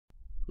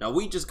Now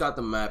we just got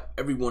the map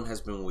everyone has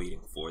been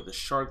waiting for, the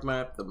shark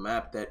map, the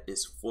map that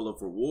is full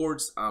of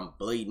rewards. I'm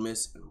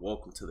Bhlademyst and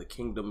welcome to the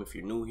kingdom. If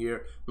you're new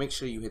here, make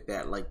sure you hit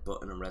that like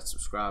button and red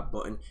subscribe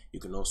button. You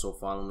can also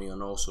follow me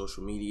on all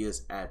social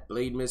medias at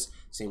Bhlademyst,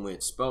 same way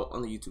it's spelled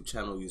on the YouTube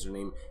channel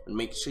username, and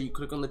make sure you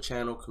click on the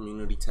channel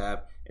community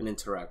tab and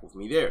interact with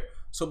me there.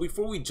 So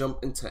before we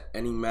jump into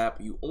any map,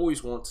 you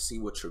always want to see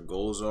what your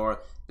goals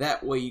are.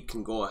 That way you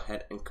can go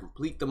ahead and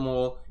complete them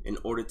all in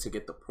order to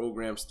get the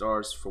program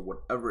stars for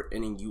whatever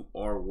inning you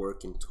are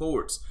working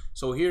towards.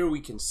 So here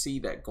we can see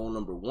that goal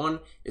number 1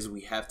 is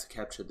we have to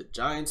capture the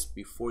Giants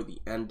before the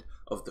end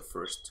of the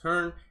first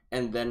turn,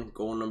 and then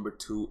goal number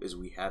 2 is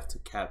we have to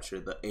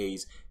capture the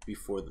A's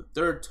before the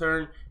 3rd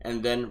turn,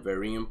 and then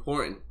very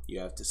important, you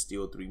have to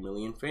steal 3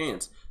 million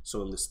fans.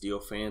 So in the steal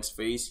fans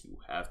phase, you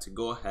have to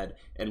go ahead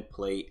and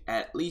play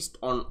at least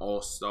on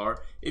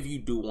All-Star if you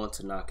do want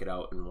to knock it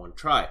out in one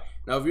try.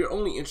 Now if you're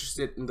only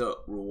interested in the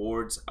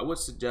rewards, I would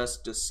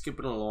suggest just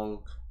skipping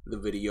along the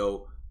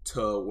video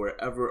to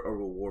wherever a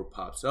reward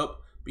pops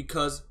up,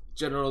 because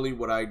generally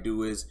what I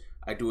do is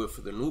I do it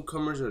for the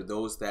newcomers or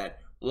those that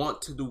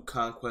want to do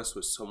Conquest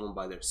with someone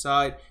by their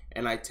side,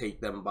 and I take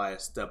them by a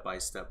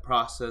step-by-step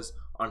process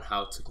on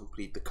how to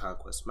complete the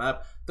Conquest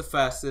map the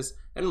fastest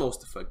and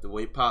most effective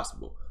way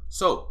possible.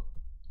 So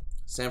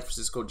San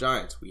Francisco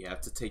Giants, we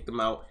have to take them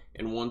out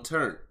in one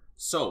turn,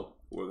 so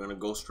we're gonna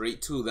go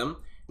straight to them.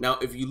 Now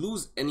if you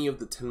lose any of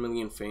the 10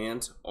 million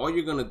fans, all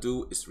you're gonna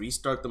do is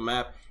restart the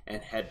map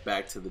and head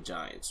back to the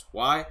Giants.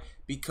 Why?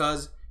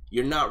 Because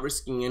you're not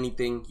risking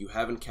anything, you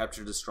haven't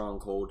captured a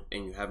stronghold,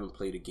 and you haven't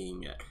played a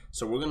game yet.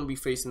 So we're going to be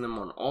facing them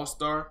on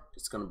All-Star.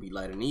 It's going to be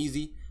light and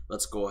easy.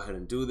 Let's go ahead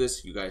and do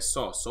this. You guys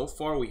saw, so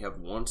far we have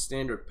one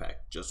standard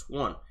pack, just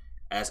one,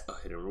 as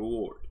a hidden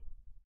reward.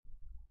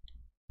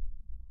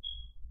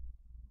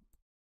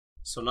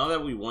 So now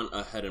that we went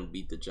ahead and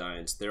beat the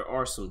Giants, there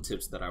are some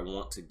tips that I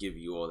want to give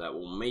you all that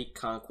will make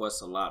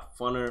Conquest a lot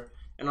funner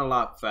and a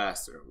lot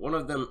faster. One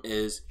of them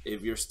is,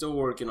 if you're still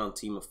working on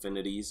team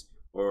affinities,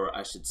 or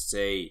I should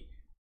say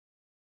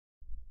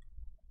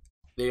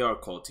they are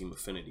called team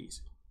affinities,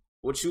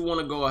 what you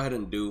want to go ahead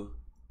and do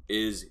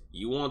is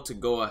you want to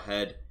go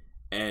ahead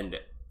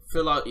and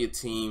fill out your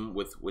team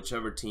with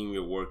whichever team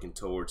you're working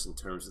towards in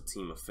terms of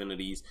team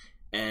affinities,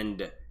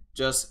 and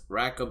just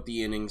rack up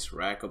the innings,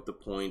 rack up the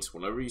points.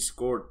 Whenever you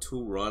score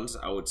 2 runs,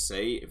 I would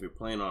say if you're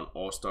playing on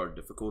All-Star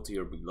difficulty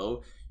or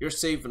below, you're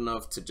safe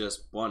enough to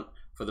just bunt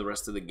for the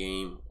rest of the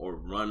game or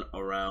run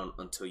around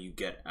until you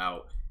get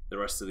out the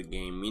rest of the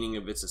game. Meaning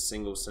if it's a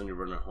single, send your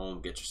runner home,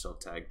 get yourself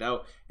tagged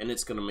out, and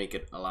it's gonna make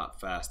it a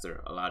lot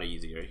faster, a lot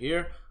easier.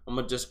 Here I'm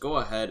gonna just go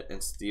ahead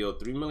and steal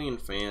 3 million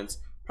fans,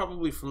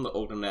 probably from the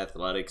Oakland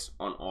Athletics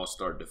on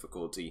All-Star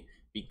difficulty,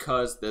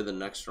 because they're the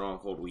next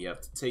stronghold we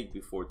have to take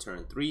before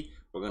turn 3.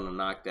 We're gonna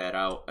knock that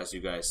out. As you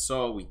guys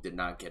saw, we did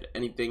not get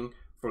anything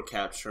for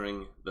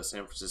capturing the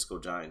San Francisco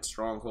Giants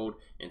stronghold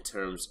in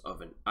terms of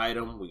an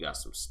item. We got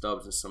some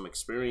stubs and some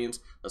experience.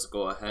 Let's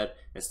go ahead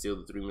and steal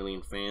the 3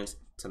 million fans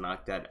to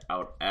knock that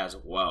out as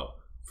well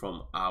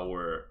from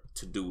our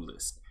to-do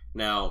list.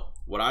 Now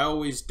what I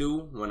always do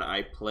when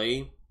I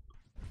play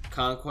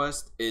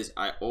Conquest is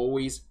I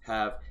always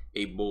have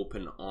a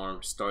bullpen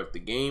arm start the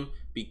game,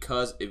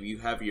 because if you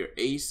have your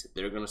ace,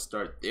 they're gonna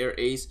start their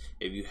ace.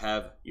 If you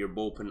have your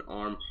bullpen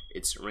arm,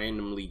 it's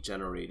randomly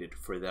generated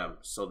for them.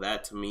 So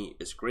that to me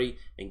is great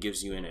and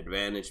gives you an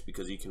advantage,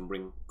 because you can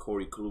bring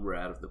Corey Kluber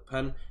out of the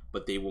pen,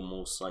 but they will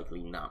most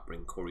likely not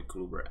bring Corey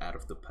Kluber out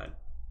of the pen.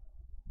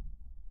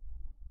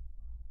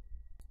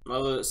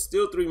 Now the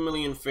still 3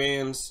 million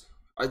fans,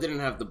 I didn't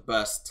have the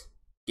best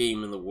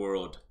game in the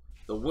world.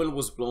 The wind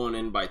was blowing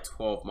in by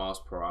 12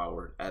 miles per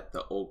hour at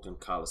the Oakland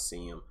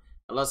Coliseum.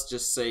 And let's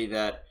just say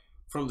that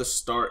from the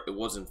start, it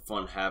wasn't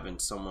fun having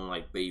someone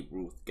like Babe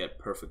Ruth get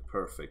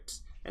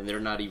perfects, and they're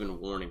not even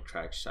warning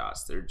track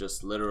shots. They're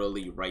just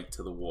literally right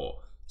to the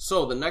wall.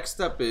 So the next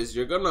step is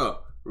you're gonna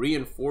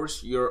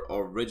reinforce your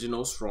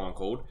original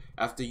stronghold.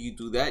 After you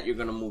do that, you're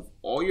gonna move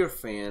all your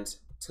fans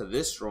to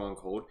this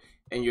stronghold,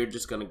 and you're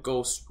just gonna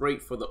go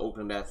straight for the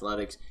Oakland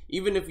Athletics.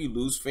 Even if you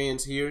lose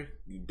fans here,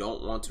 you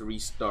don't want to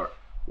restart.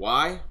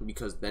 Why?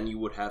 Because then you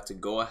would have to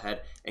go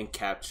ahead and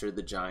capture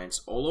the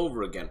Giants all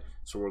over again.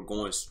 So we're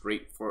going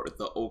straight for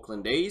the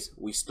Oakland A's.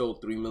 We stole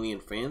 3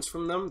 million fans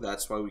from them.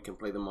 That's why we can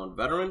play them on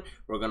veteran.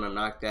 We're gonna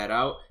knock that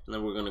out, and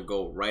then we're gonna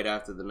go right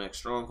after the next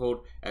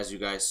stronghold. As you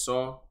guys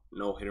saw,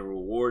 no hidden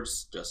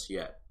rewards just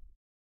yet.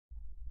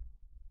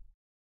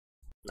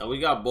 Now we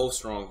got both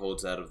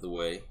strongholds out of the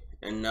way,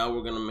 and now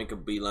we're gonna make a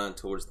beeline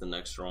towards the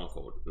next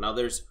stronghold. Now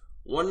there's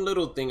one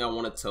little thing I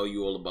want to tell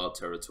you all about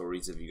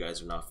territories if you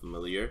guys are not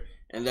familiar,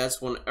 and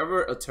that's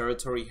whenever a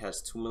territory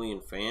has 2 million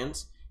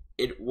fans,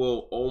 it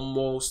will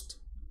almost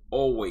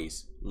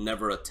always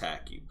never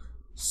attack you.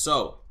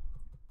 So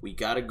we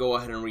got to go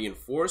ahead and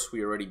reinforce.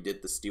 We already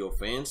did the steal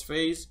fans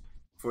phase.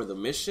 For the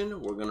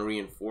mission, we're going to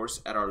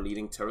reinforce at our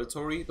leading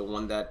territory, the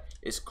one that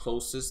is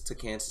closest to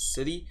Kansas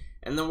City,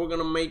 and then we're going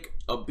to make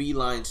a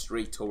beeline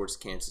straight towards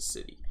Kansas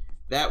City.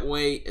 That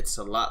way it's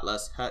a lot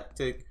less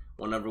hectic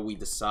whenever we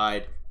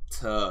decide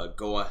to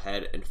go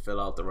ahead and fill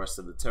out the rest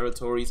of the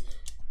territories.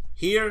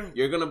 Here,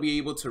 you're going to be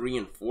able to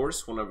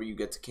reinforce whenever you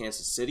get to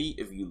Kansas City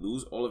if you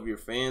lose all of your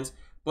fans.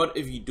 But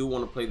if you do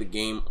want to play the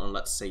game on,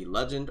 let's say,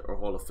 Legend or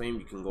Hall of Fame,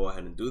 you can go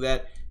ahead and do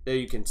that. There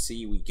you can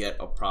see we get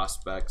a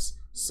Prospects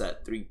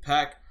Set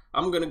 3-pack.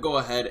 I'm going to go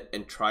ahead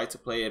and try to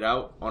play it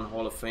out on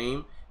Hall of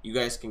Fame. You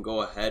guys can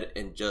go ahead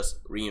and just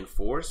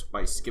reinforce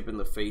by skipping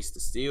the face to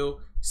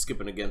steal,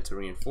 skipping again to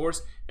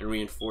reinforce, and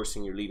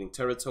reinforcing your leading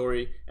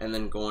territory, and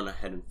then going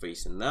ahead and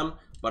facing them.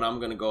 But I'm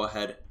going to go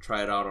ahead,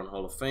 try it out on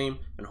Hall of Fame,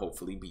 and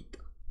hopefully beat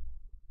them.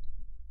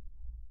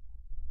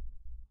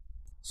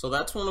 So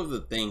that's one of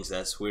the things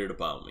that's weird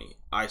about me.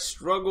 I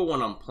struggle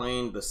when I'm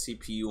playing the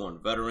CPU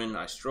on Veteran.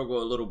 I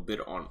struggle a little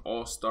bit on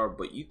All-Star,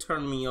 but you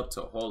turn me up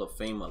to Hall of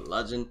Fame or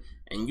Legend,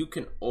 and you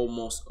can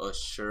almost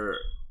assure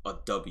a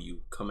W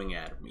coming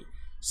at me.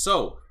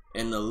 So,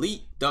 an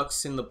elite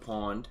Ducks in the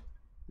Pond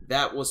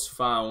that was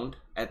found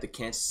at the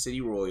Kansas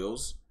City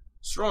Royals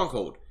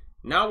stronghold.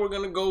 Now we're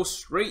going to go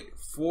straight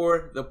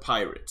for the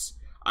Pirates.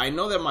 I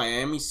know that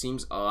Miami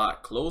seems a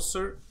lot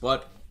closer,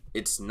 but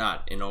it's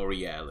not in all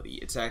reality.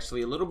 It's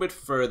actually a little bit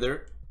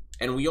further,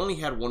 and we only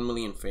had 1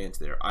 million fans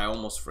there. I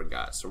almost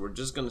forgot. So we're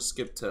just going to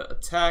skip to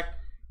attack.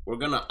 We're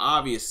going to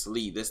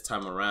obviously this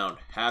time around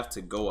have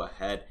to go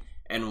ahead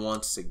and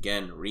once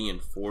again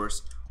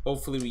reinforce.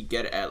 Hopefully we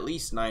get at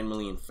least 9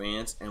 million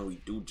fans, and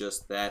we do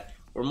just that.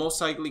 We're most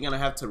likely going to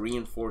have to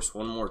reinforce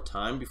one more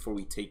time before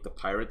we take the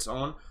Pirates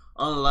on,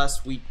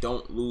 unless we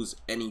don't lose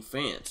any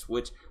fans,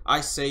 which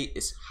I say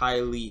is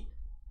highly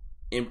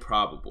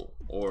improbable,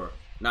 or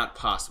not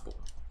possible.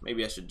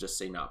 Maybe I should just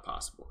say not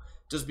possible.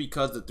 Just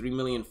because the 3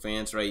 million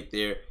fans right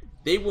there,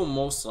 they will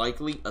most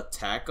likely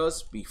attack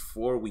us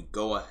before we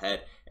go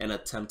ahead and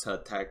attempt to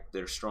attack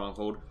their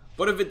stronghold.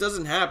 But if it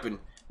doesn't happen,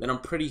 then I'm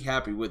pretty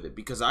happy with it,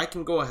 because I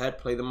can go ahead,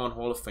 play them on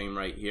Hall of Fame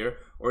right here,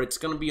 or it's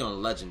going to be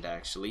on Legend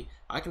actually.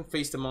 I can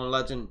face them on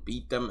Legend,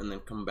 beat them, and then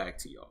come back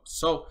to y'all.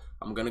 So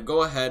I'm going to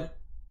go ahead.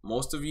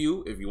 Most of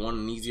you, if you want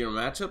an easier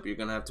matchup, you're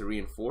going to have to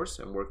reinforce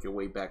and work your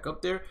way back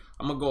up there.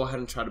 I'm going to go ahead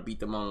and try to beat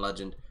them on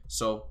Legend,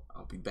 so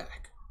I'll be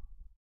back.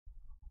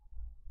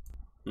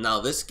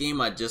 Now, this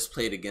game I just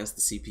played against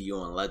the CPU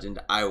on Legend,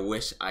 I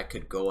wish I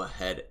could go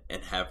ahead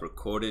and have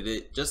recorded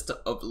it just to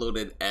upload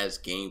it as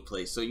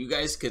gameplay so you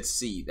guys could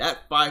see.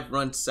 That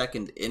 5-run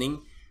second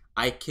inning,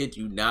 I kid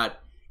you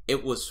not,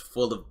 it was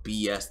full of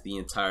BS the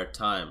entire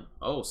time.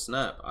 Oh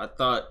snap, I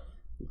thought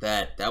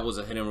that was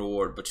a hidden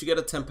reward, but you get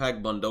a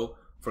 10-pack bundle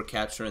for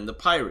capturing the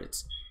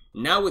Pirates.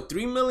 Now with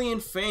 3 million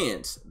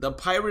fans, the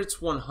Pirates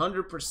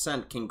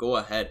 100% can go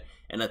ahead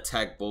and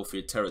attack both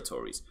your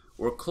territories.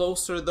 We're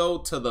closer though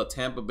to the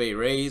Tampa Bay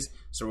Rays,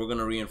 so we're going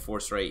to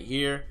reinforce right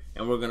here,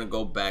 and we're going to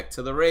go back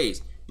to the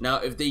Rays. Now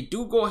if they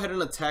do go ahead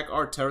and attack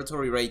our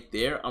territory right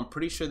there, I'm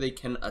pretty sure they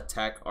can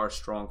attack our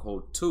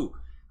stronghold too.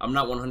 I'm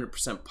not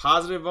 100%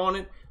 positive on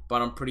it,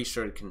 but I'm pretty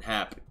sure it can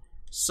happen.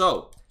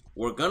 So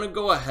we're going to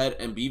go ahead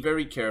and be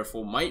very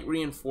careful. Might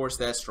reinforce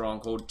that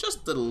stronghold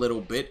just a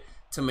little bit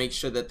to make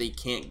sure that they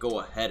can't go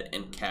ahead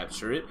and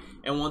capture it.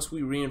 And once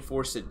we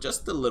reinforce it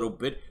just a little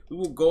bit, we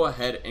will go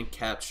ahead and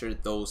capture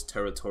those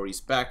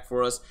territories back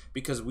for us,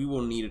 because we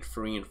will need it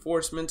for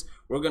reinforcements.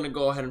 We're going to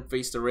go ahead and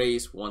face the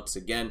Rays once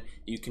again.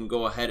 You can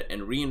go ahead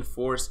and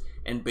reinforce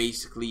and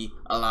basically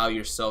allow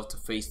yourself to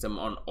face them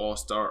on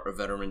All-Star or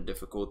Veteran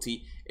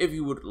difficulty if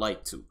you would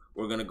like to.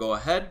 We're going to go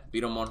ahead,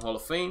 beat them on Hall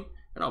of Fame,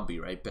 and I'll be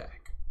right back.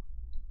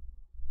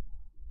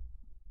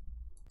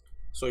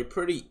 So a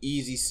pretty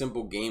easy,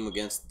 simple game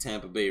against the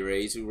Tampa Bay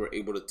Rays. We were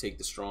able to take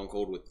the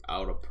stronghold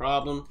without a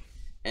problem.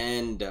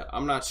 And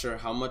I'm not sure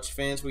how much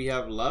fans we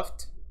have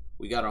left.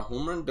 We got a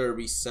Home Run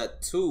Derby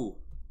Set 2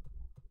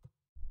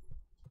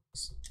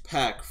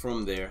 pack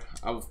from there.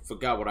 I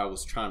forgot what I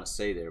was trying to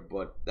say there,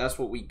 but that's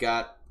what we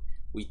got.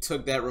 We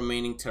took that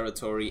remaining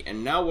territory.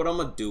 And now what I'm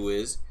going to do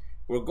is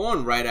we're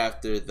going right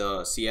after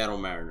the Seattle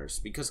Mariners,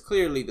 because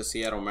clearly the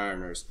Seattle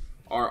Mariners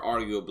are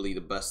arguably the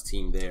best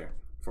team there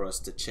for us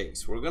to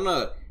chase. We're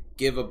gonna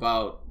give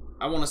about,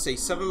 I want to say,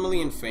 7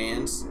 million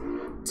fans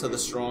to the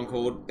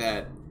stronghold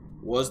that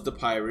was the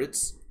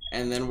Pirates,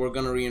 and then we're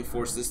gonna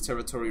reinforce this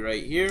territory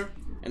right here,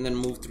 and then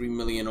move 3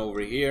 million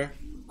over here,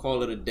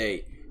 call it a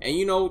day. And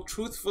you know,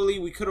 truthfully,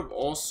 we could have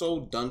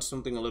also done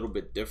something a little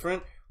bit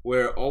different,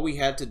 where all we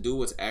had to do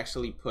was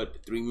actually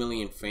put 3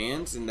 million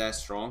fans in that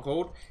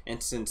stronghold,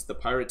 and since the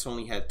Pirates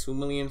only had 2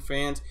 million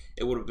fans,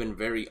 it would have been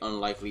very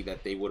unlikely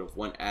that they would have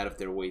went out of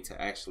their way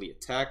to actually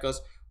attack us.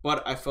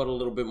 But I felt a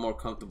little bit more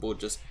comfortable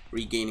just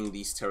regaining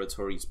these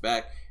territories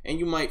back, and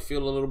you might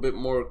feel a little bit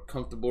more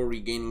comfortable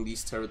regaining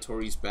these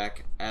territories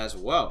back as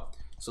well.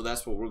 So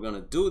that's what we're going to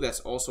do. That's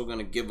also going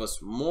to give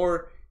us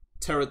more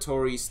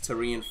territories to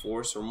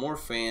reinforce, or more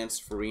fans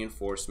for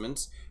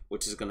reinforcements,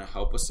 which is going to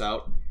help us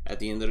out at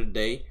the end of the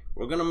day.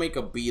 We're going to make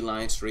a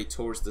beeline straight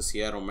towards the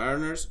Seattle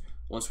Mariners.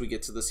 Once we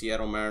get to the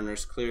Seattle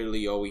Mariners,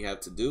 clearly all we have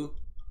to do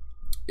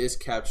is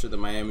capture the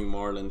Miami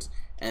Marlins,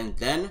 and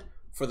then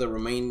for the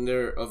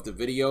remainder of the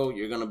video,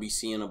 you're going to be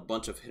seeing a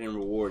bunch of hidden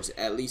rewards.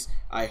 At least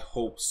I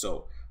hope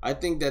so. I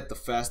think that the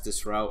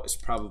fastest route is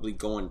probably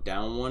going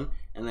down one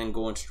and then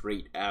going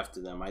straight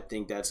after them. I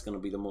think that's going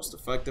to be the most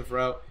effective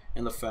route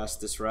and the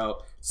fastest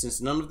route,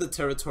 since none of the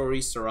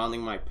territories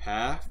surrounding my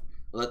path,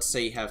 let's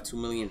say, have 2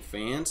 million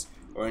fans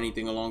or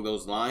anything along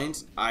those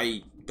lines.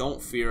 I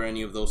don't fear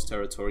any of those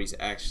territories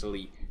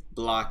actually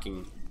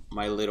blocking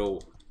my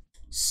little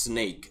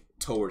snake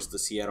towards the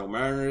Seattle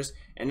Mariners.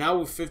 And now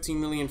with 15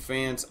 million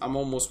fans, I'm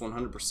almost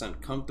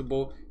 100%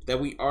 comfortable that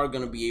we are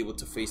going to be able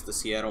to face the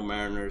Seattle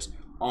Mariners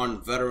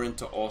on veteran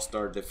to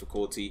all-star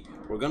difficulty.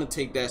 We're going to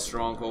take that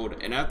stronghold,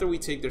 and after we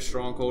take their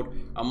stronghold,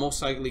 I'm most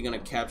likely going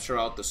to capture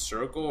out the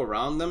circle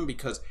around them,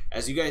 because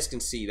as you guys can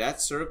see, that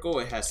circle,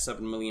 it has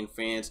 7 million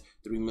fans,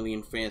 3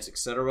 million fans,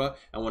 etc.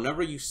 And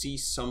whenever you see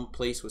some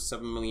place with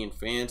 7 million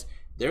fans,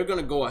 they're going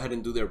to go ahead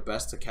and do their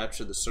best to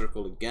capture the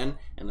circle again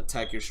and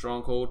attack your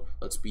stronghold.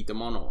 Let's beat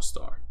them on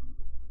all-star.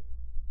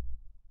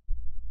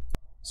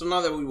 So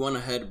now that we went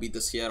ahead to beat the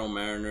Seattle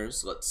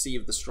Mariners, let's see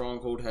if the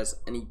stronghold has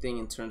anything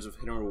in terms of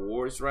hidden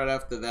rewards. Right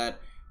after that,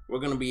 we're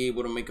going to be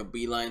able to make a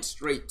beeline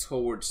straight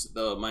towards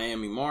the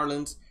Miami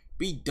Marlins,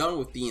 be done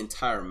with the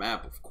entire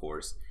map, of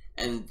course,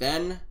 and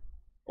then,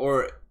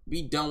 or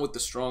be done with the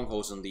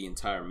strongholds on the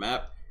entire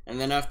map. And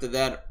then after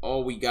that,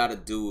 all we got to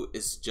do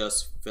is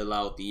just fill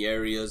out the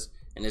areas,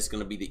 and it's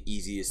going to be the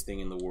easiest thing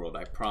in the world,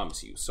 I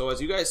promise you. So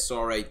as you guys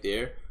saw right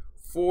there,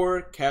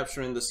 for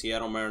capturing the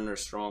Seattle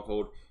Mariners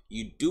stronghold,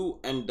 you do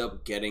end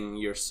up getting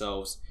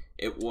yourselves,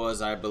 it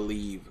was, I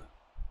believe,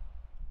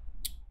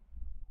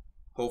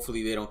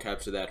 hopefully they don't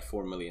capture that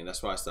 4 million.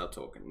 That's why I stopped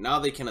talking. Now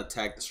they can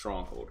attack the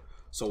stronghold.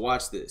 So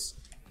watch this.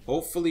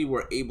 Hopefully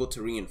we're able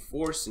to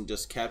reinforce and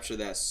just capture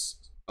that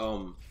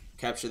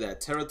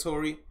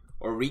territory,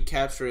 or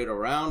recapture it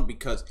around,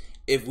 because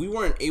if we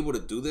weren't able to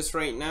do this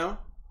right now,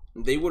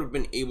 they would have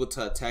been able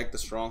to attack the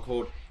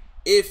stronghold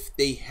if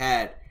they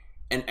had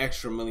an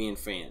extra million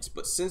fans.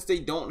 But since they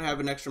don't have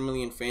an extra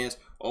million fans,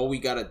 all we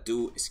gotta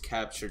do is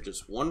capture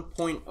just 1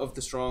 point of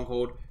the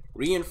stronghold,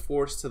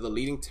 reinforce to the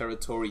leading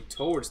territory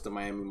towards the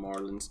Miami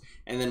Marlins,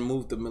 and then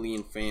move the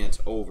million fans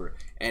over.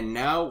 And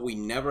now we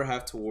never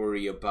have to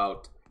worry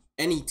about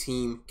any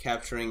team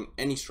capturing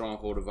any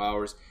stronghold of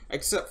ours,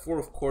 except for,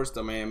 of course,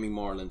 the Miami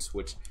Marlins,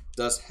 which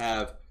does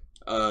have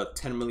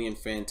 10 million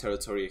fan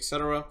territory,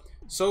 etc.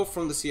 So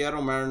from the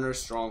Seattle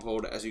Mariners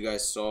stronghold, as you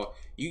guys saw,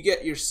 you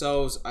get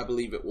yourselves, I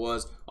believe it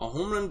was, a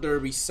home run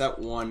derby set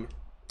 1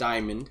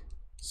 diamond.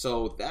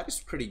 So that is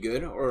pretty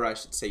good, or I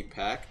should say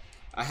pack.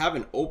 I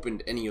haven't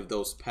opened any of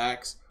those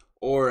packs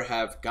or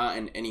have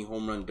gotten any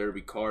home run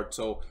derby card,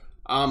 so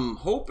I'm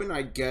hoping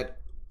I get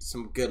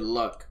some good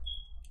luck,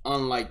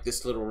 unlike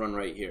this little run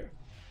right here.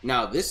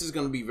 Now this is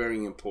going to be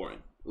very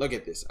important. Look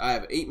at this. I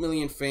have 8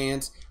 million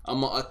fans.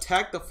 I'm going to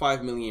attack the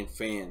 5 million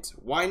fans.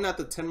 Why not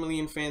the 10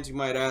 million fans, you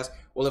might ask?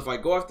 Well, if I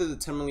go after the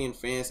 10 million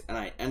fans and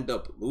I end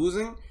up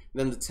losing,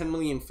 then the 10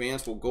 million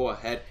fans will go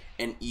ahead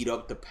and eat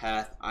up the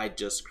path I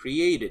just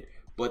created.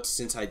 But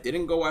since I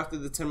didn't go after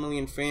the 10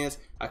 million fans,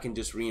 I can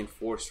just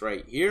reinforce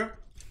right here,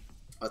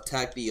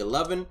 attack the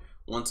 11.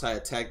 Once I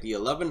attack the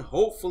 11,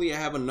 hopefully I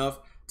have enough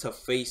to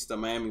face the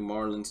Miami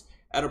Marlins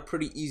at a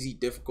pretty easy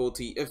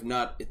difficulty. If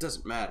not, it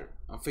doesn't matter.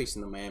 I'm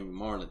facing the Miami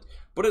Marlins.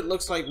 But it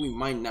looks like we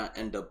might not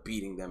end up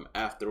beating them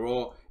after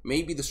all.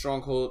 Maybe the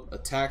stronghold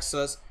attacks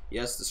us.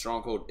 Yes, the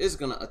stronghold is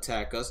going to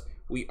attack us.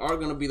 We are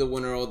going to be the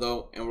winner,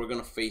 although, and we're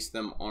going to face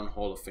them on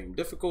Hall of Fame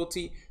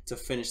difficulty to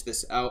finish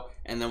this out.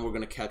 And then we're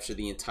going to capture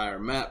the entire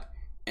map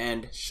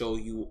and show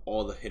you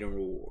all the hidden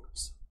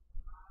rewards.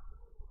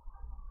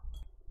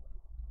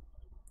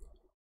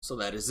 So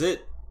that is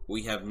it.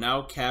 We have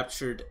now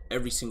captured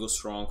every single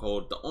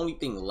stronghold. The only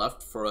thing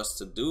left for us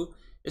to do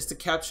is to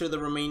capture the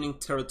remaining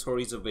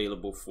territories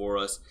available for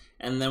us,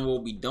 and then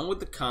we'll be done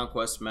with the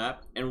Conquest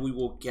map, and we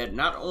will get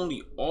not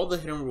only all the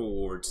hidden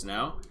rewards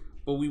now,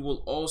 but we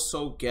will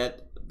also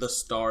get the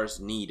stars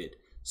needed.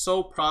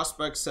 So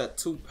Prospect Set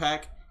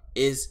 2-pack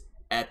is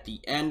at the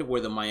end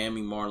where the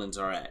Miami Marlins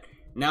are at.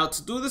 Now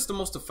to do this the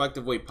most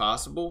effective way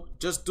possible,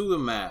 just do the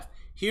math.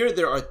 Here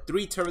there are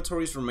 3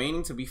 territories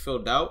remaining to be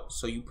filled out,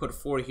 so you put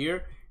 4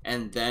 here,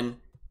 and then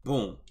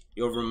boom,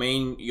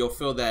 you'll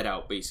fill that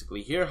out.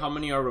 Basically here, how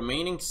many are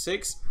remaining?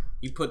 6.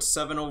 You put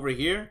 7 over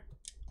here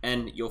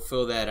and you'll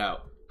fill that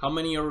out. How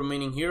many are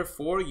remaining here?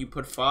 4. You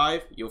put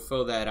 5, you'll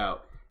fill that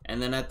out.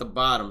 And then at the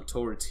bottom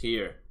towards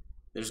here,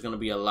 there's going to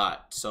be a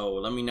lot, so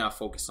let me not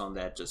focus on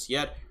that just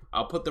yet.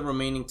 I'll put the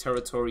remaining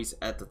territories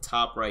at the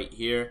top right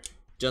here,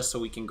 just so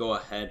we can go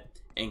ahead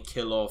and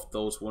kill off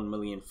those 1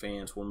 million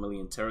fans, 1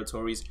 million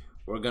territories.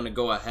 We're going to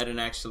go ahead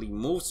and actually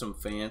move some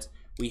fans.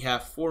 We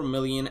have 4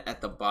 million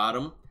at the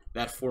bottom.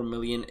 That 4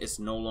 million is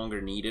no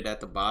longer needed at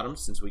the bottom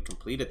since we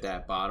completed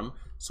that bottom.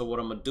 So what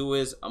I'm going to do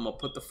is I'm going to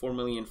put the 4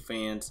 million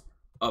fans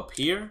up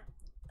here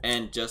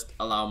and just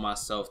allow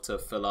myself to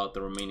fill out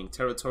the remaining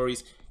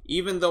territories,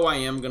 even though I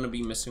am going to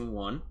be missing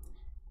 1.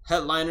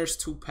 Headliners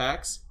 2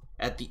 packs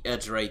at the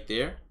edge right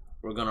there.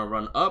 We're going to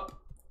run up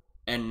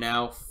and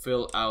now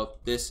fill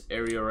out this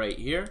area right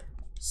here.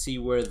 See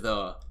where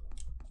the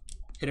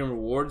hidden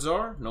rewards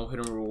are. No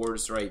hidden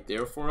rewards right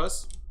there for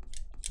us.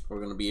 we're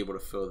going to be able to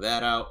fill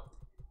that out.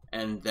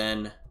 And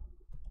then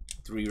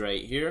 3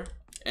 right here.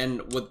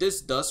 And what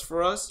this does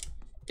for us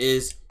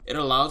is it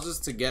allows us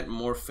to get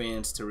more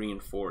fans to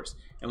reinforce.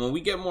 And when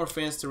we get more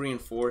fans to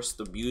reinforce,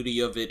 the beauty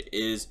of it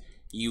is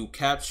you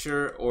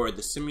capture, or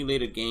the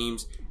simulated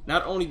games,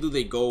 not only do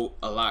they go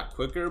a lot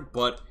quicker,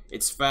 but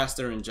it's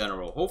faster in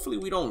general. Hopefully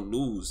we don't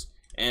lose,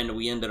 and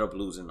we ended up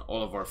losing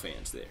all of our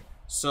fans there.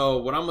 So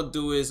what I'm gonna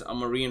do is I'm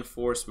gonna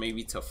reinforce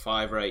maybe to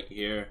 5 right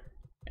here,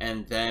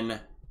 and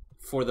then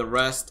for the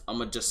rest I'm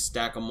gonna just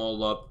stack them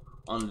all up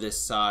on this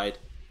side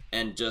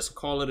and just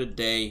call it a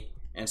day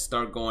and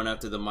start going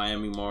after the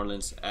Miami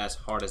Marlins as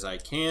hard as I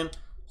can.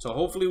 So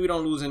hopefully we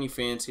don't lose any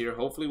fans here.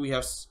 Hopefully we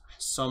have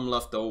some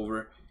left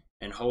over.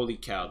 And holy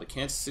cow, the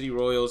Kansas City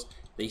Royals,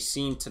 they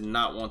seem to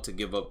not want to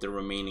give up their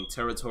remaining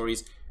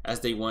territories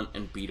as they went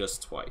and beat us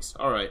twice.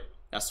 All right,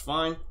 that's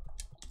fine.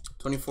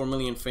 24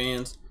 million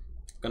fans.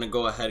 Gonna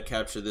go ahead,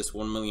 capture this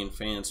 1 million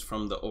fans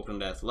from the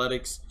Oakland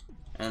Athletics,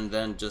 and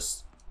then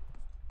just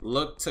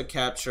look to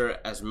capture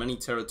as many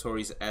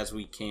territories as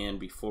we can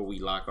before we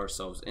lock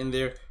ourselves in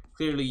there.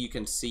 Clearly you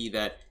can see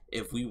that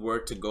if we were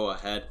to go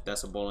ahead,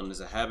 that's a ball and is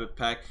a habit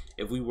pack.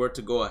 If we were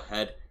to go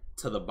ahead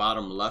to the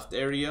bottom left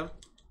area,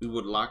 we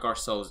would lock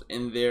ourselves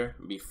in there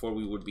before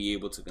we would be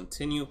able to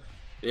continue,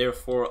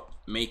 therefore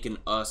making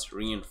us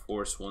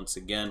reinforce once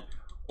again,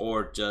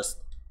 or just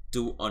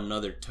do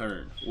another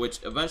turn, which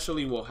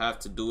eventually we'll have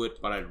to do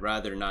it, but I'd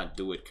rather not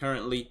do it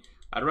currently.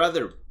 I'd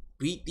rather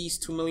beat these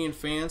 2 million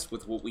fans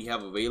with what we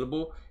have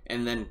available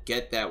and then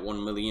get that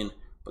 1 million,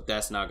 but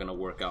that's not going to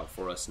work out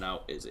for us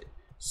now, is it?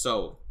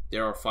 So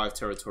there are 5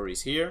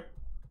 territories here.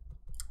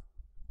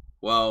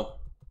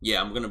 Well,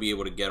 yeah, I'm going to be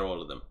able to get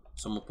all of them.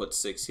 So I'm going to put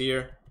 6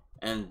 here.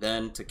 And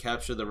then to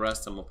capture the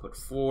rest, I'm going to put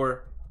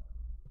 4.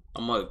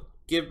 I'm going to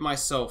give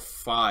myself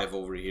 5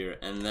 over here,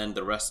 and then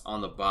the rest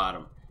on the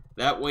bottom.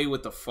 That way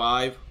with the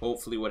 5,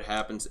 hopefully what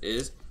happens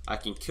is I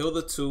can kill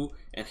the 2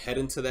 and head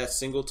into that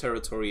single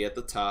territory at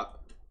the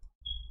top.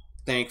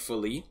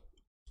 Thankfully,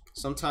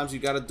 sometimes you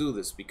got to do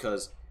this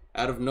because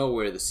out of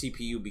nowhere the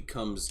CPU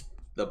becomes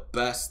the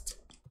best,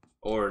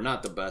 or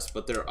not the best,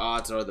 but their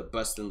odds are the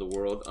best in the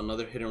world.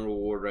 Another hidden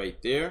reward right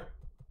there.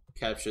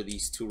 Capture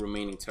these 2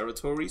 remaining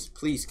territories.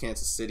 Please,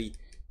 Kansas City,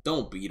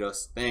 don't beat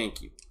us.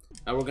 Thank you.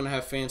 Now we're going to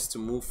have fans to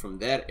move from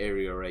that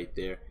area right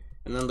there.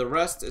 And then the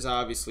rest is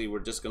obviously we're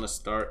just going to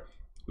start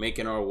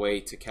making our way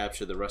to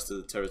capture the rest of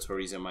the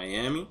territories in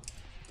Miami.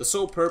 The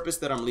sole purpose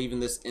that I'm leaving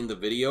this in the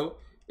video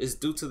is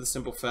due to the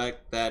simple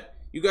fact that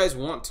you guys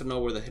want to know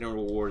where the hidden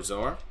rewards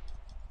are.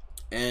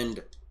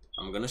 And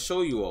I'm going to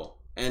show you all.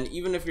 And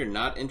even if you're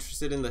not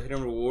interested in the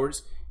hidden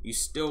rewards, you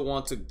still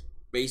want to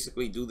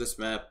basically do this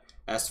map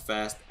as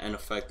fast and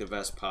effective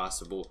as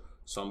possible.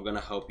 So I'm going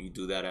to help you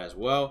do that as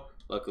well.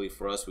 Luckily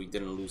for us, we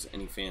didn't lose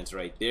any fans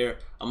right there.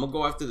 I'm going to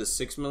go after the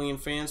 6 million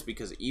fans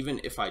because even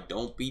if I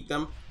don't beat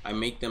them, I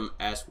make them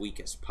as weak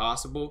as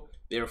possible,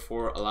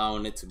 therefore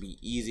allowing it to be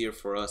easier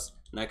for us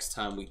next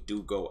time we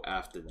do go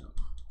after them.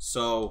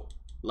 So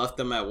left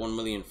them at 1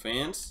 million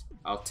fans.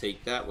 I'll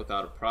take that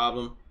without a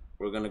problem.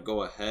 We're going to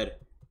go ahead,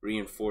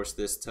 reinforce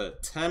this to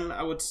 10,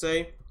 I would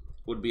say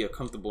would be a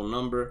comfortable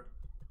number.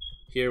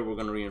 Here we're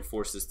going to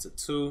reinforce this to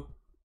 2.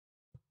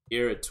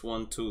 Here it's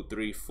 1, 2,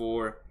 3,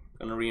 4.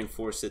 Going to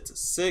reinforce it to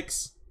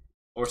 6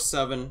 or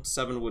 7.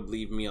 7 would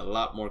leave me a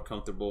lot more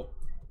comfortable.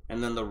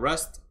 And then the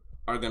rest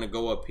are going to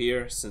go up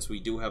here since we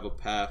do have a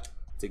path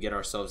to get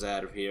ourselves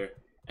out of here.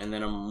 And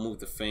then I'm going to move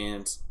the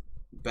fans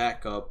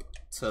back up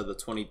to the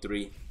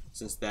 23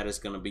 since that is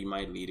going to be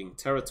my leading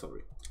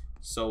territory.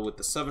 So with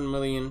the 7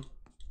 million,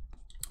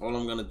 all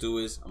I'm going to do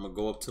is I'm going to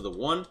go up to the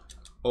 1.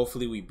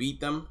 Hopefully we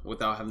beat them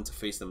without having to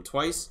face them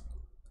twice.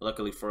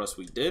 Luckily for us,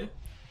 we did.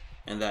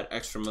 And that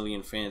extra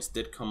million fans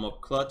did come up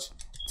clutch.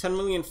 10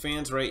 million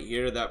fans right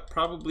here. That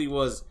probably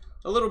was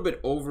a little bit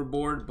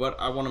overboard, but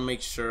I want to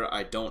make sure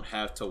I don't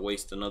have to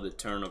waste another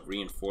turn of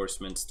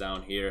reinforcements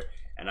down here.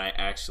 And I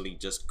actually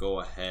just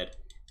go ahead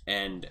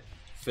and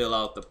fill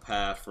out the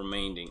path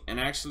remaining. And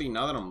actually,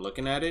 now that I'm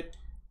looking at it,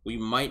 we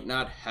might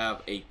not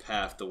have a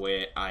path the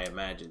way I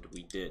imagined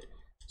we did.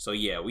 So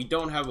yeah, we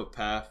don't have a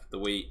path the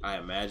way I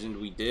imagined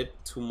we did.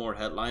 2 more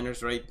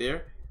headliners right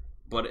there.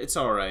 But it's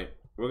alright.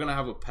 We're going to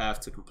have a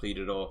path to complete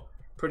it all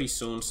pretty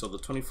soon. So the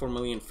 24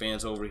 million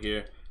fans over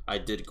here, I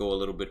did go a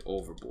little bit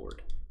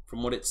overboard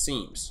from what it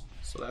seems.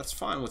 So that's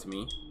fine with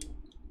me.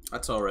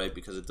 That's alright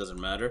because it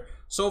doesn't matter.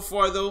 So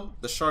far though,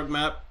 the Shark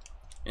map,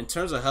 in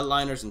terms of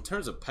headliners, in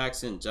terms of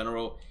packs in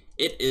general,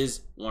 it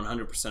is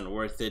 100%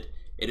 worth it.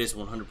 It is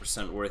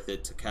 100% worth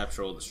it to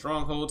capture all the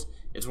strongholds.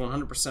 It's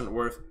 100%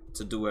 worth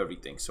to do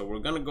everything. So we're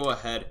going to go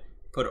ahead,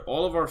 put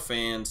all of our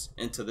fans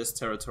into this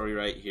territory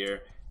right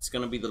here. It's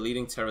going to be the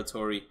leading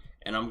territory,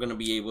 and I'm going to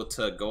be able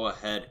to go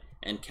ahead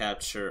and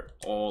capture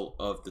all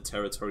of the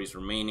territories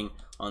remaining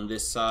on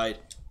this side.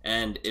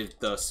 And if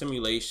the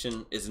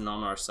simulation isn't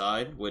on our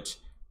side, which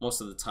most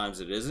of the times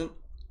it isn't,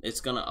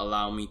 it's going to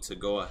allow me to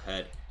go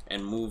ahead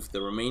and move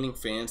the remaining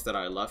fans that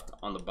I left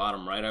on the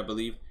bottom right, I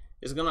believe,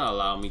 is going to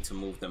allow me to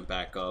move them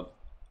back up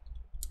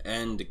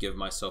and to give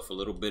myself a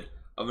little bit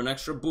of an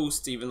extra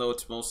boost, even though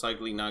it's most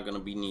likely not going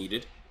to be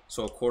needed.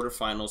 So a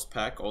quarterfinals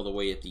pack all the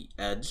way at the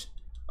edge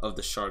of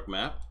the shark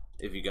map,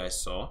 if you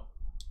guys saw.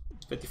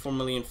 54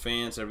 million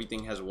fans,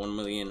 everything has 1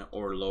 million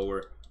or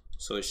lower,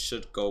 so it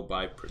should go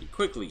by pretty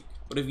quickly.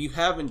 But if you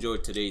have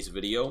enjoyed today's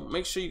video,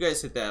 make sure you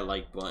guys hit that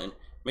like button.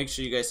 Make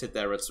sure you guys hit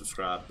that red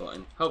subscribe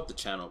button. Help the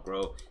channel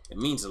grow. It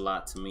means a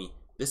lot to me.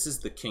 This is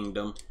the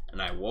kingdom, and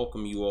I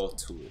welcome you all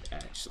to it,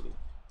 actually.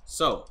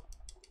 So,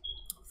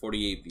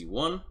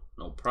 48v1,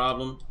 no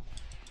problem.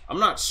 I'm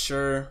not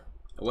sure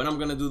when I'm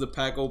gonna do the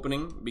pack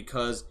opening,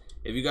 because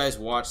if you guys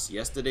watched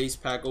yesterday's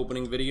pack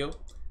opening video,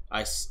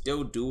 I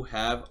still do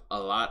have a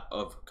lot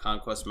of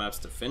Conquest maps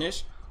to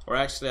finish. Or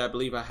actually, I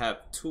believe I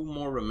have 2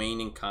 more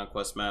remaining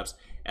Conquest maps,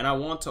 and I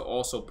want to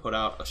also put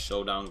out a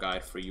showdown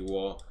guide for you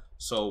all.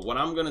 So what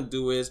I'm gonna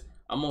do is,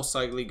 I'm most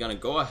likely gonna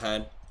go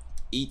ahead,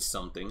 eat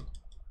something,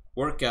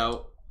 work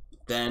out,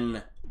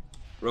 then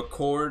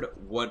record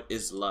what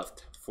is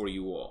left for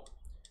you all.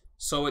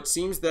 So it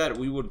seems that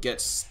we would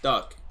get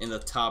stuck in the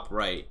top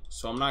right,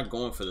 so I'm not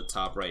going for the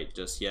top right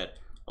just yet.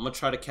 I'm gonna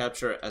try to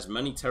capture as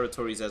many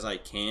territories as I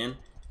can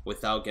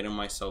without getting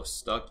myself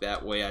stuck.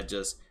 That way I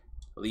just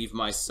leave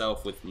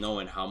myself with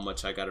knowing how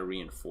much I gotta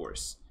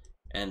reinforce,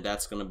 and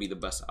that's gonna be the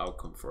best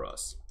outcome for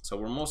us. So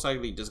we're most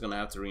likely just gonna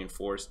have to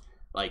reinforce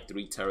like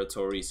 3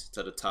 territories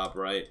to the top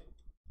right,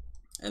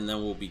 and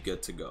then we'll be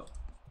good to go.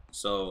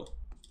 So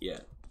yeah,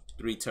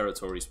 3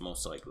 territories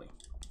most likely,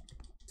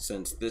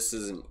 since this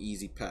is an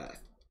easy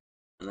path,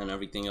 and then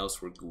everything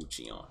else we're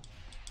Gucci on.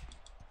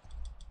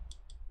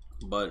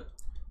 But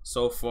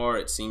so far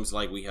it seems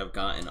like we have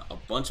gotten a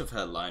bunch of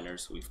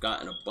headliners, we've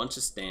gotten a bunch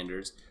of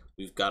standards,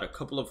 we've got a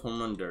couple of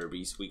home run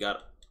derbies, we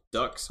got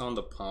ducks on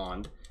the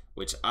pond,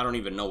 which I don't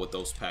even know what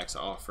those packs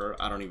offer.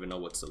 I don't even know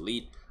what's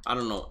elite. I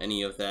don't know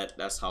any of that.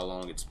 That's how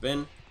long it's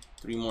been.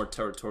 3 more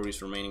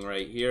territories remaining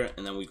right here,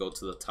 and then we go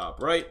to the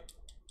top right,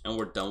 and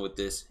we're done with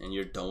this, and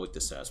you're done with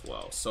this as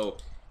well. So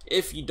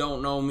if you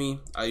don't know me,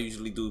 I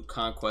usually do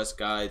Conquest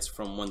guides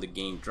from when the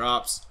game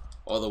drops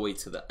all the way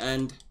to the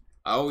end.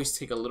 I always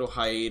take a little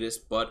hiatus,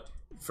 but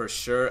for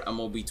sure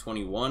MLB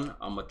 21,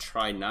 I'm gonna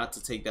try not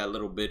to take that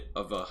little bit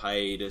of a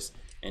hiatus.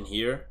 And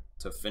here,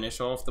 to finish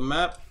off the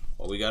map,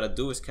 all we gotta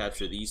do is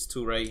capture these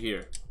 2 right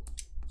here.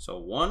 So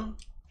 1,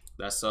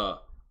 that's a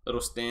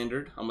little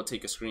standard. I'm gonna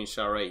take a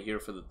screenshot right here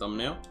for the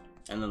thumbnail.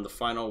 And then the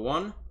final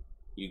one,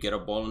 you get a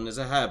Ballin' is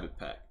a Habit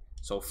pack.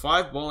 So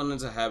 5 Ballin'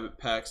 is a Habit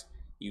packs.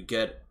 You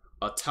get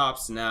a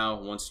Tops now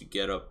once you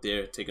get up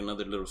there. Take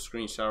another little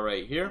screenshot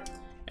right here.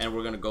 And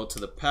we're gonna go to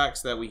the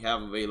packs that we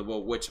have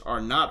available, which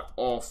are not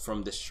all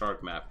from this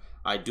shark map.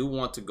 I do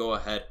want to go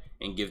ahead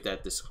and give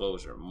that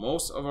disclosure.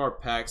 Most of our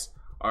packs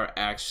are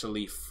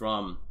actually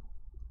from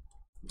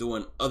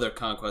doing other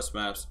Conquest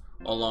maps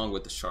along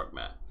with the shark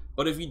map.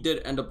 But if you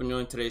did end up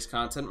enjoying today's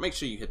content, make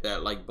sure you hit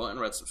that like button,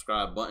 red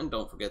subscribe button.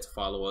 Don't forget to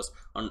follow us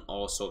on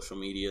all social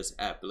medias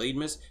at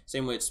Bhlademyst.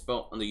 Same way it's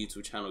spelled on the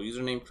YouTube channel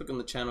username. Click on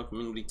the channel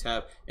community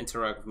tab,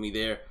 interact with me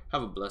there.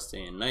 Have a blessed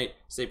day and night.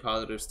 Stay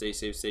positive, stay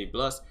safe, stay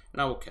blessed,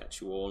 and I will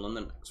catch you all on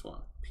the next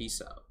one.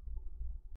 Peace out.